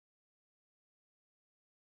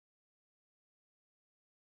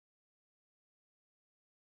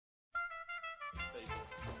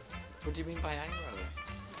What do you mean by anger?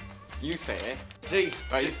 You say it.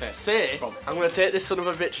 Jeez, Right, you say it. Say, Go on. I'm gonna take this son of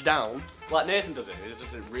a bitch down, like Nathan does it. It's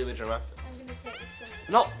just really dramatic. I'm gonna take this son of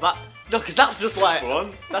a Not bitch that. No, because that's just like. Go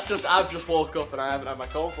on. That's just I've just woke up and I haven't had my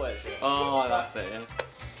cornflakes yet. Oh, that's it, yeah.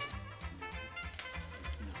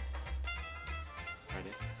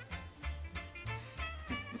 Ready?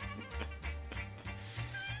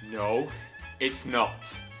 No, it's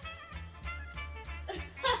not.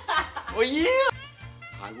 Well, yeah.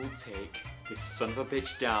 I will take this son of a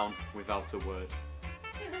bitch down without a word.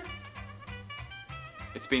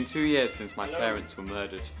 It's been 2 years since my parents were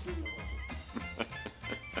murdered.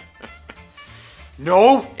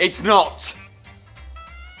 No, it's not!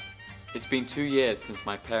 It's been 2 years since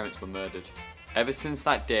my parents were murdered. Ever since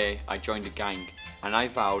that day, I joined a gang, and I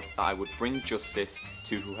vowed that I would bring justice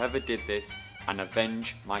to whoever did this and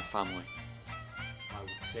avenge my family. I will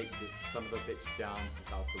take this son of a bitch down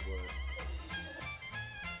without a word.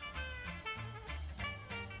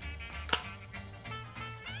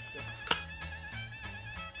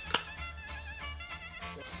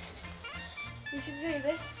 You should do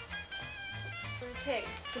this. I'm gonna take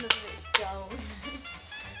this son of a bitch down.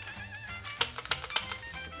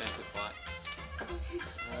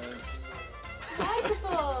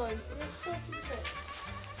 Microphone!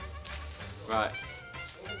 Right.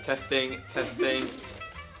 Testing, testing.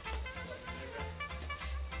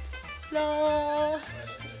 La.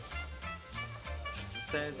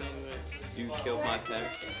 Says you killed my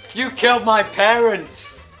parents. You killed my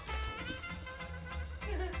parents!